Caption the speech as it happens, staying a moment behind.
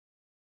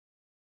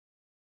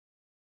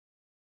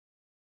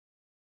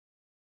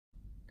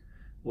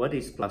What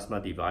is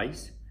plasma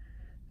device?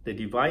 The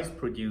device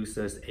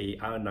produces a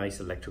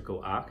ionized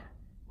electrical arc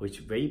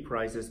which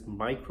vaporizes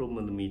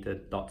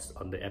micromillimeter dots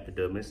on the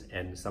epidermis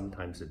and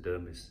sometimes the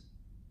dermis.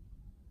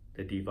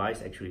 The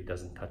device actually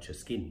doesn't touch the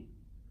skin.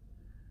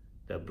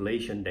 The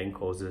ablation then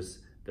causes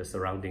the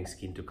surrounding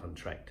skin to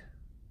contract,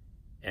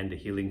 and the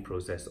healing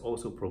process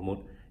also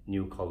promotes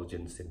new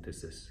collagen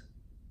synthesis.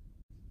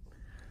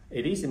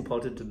 It is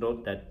important to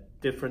note that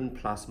different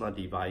plasma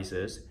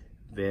devices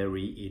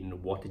vary in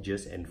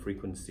wattages and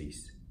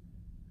frequencies.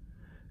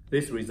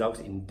 This results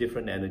in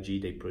different energy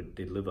they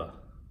deliver.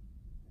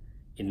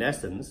 In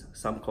essence,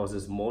 some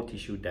causes more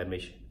tissue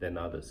damage than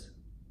others.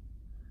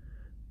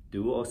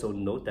 Do also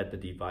note that the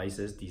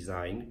devices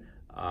designed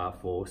are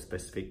for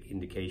specific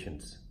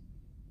indications.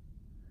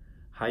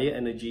 Higher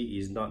energy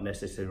is not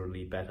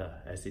necessarily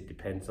better, as it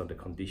depends on the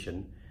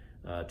condition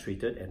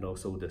treated and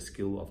also the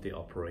skill of the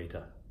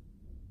operator.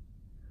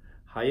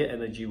 Higher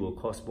energy will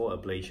cause more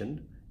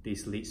ablation.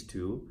 This leads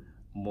to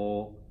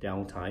more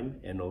downtime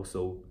and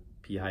also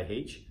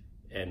PIH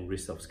and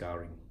risk of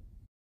scarring.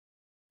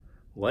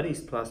 What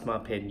is plasma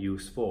pen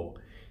used for?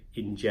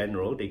 In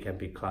general, they can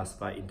be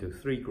classified into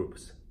three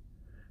groups: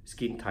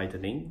 skin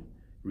tightening,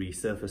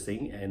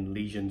 resurfacing, and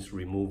lesions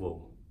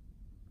removal.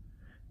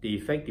 The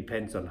effect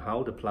depends on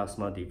how the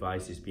plasma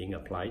device is being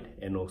applied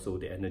and also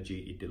the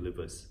energy it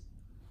delivers.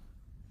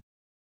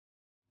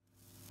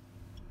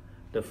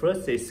 The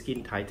first is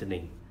skin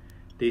tightening.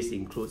 This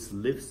includes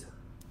lifts,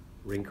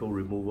 wrinkle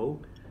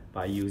removal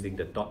by using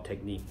the dot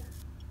technique.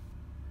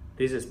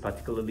 This is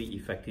particularly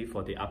effective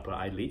for the upper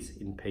eyelids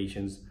in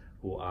patients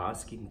who are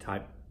skin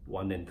type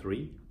 1 and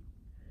 3,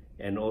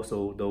 and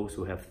also those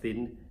who have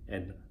thin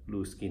and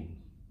loose skin.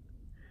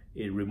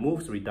 It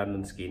removes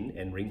redundant skin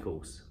and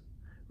wrinkles,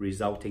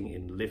 resulting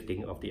in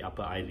lifting of the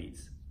upper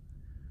eyelids.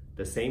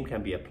 The same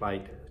can be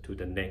applied to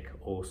the neck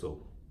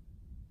also.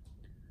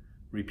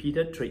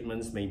 Repeated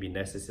treatments may be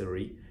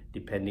necessary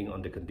depending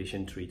on the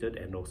condition treated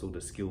and also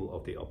the skill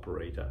of the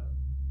operator.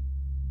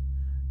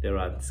 There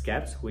are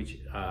scabs which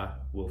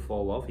will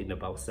fall off in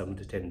about 7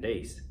 to 10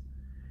 days.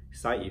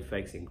 Side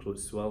effects include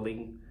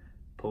swelling,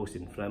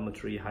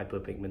 post-inflammatory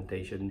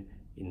hyperpigmentation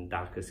in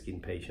darker skin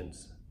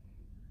patients.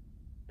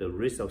 The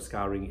risk of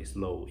scarring is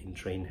low in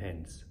trained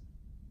hands.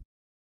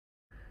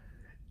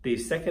 The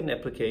second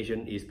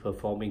application is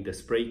performing the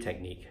spray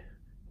technique.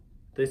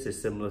 This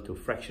is similar to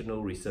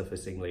fractional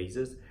resurfacing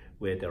lasers,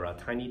 where there are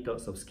tiny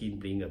dots of skin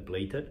being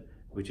ablated,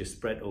 which is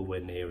spread over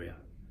an area.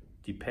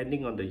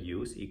 Depending on the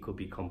use, it could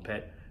be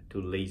compared to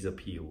laser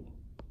peel.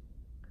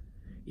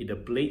 It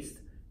ablates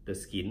the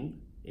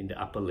skin in the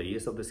upper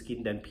layers of the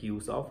skin, then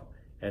peels off,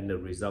 and the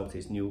result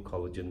is new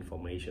collagen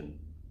formation.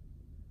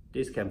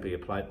 This can be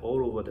applied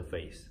all over the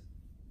face.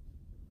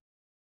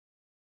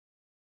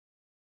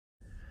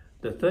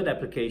 The third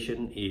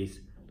application is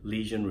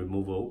lesion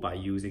removal by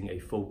using a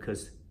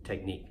focus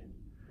technique.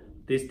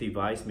 This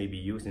device may be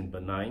used in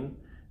benign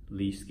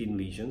skin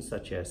lesions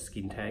such as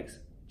skin tags,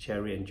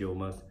 cherry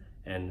angiomas,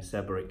 and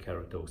seborrheic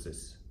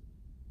keratosis.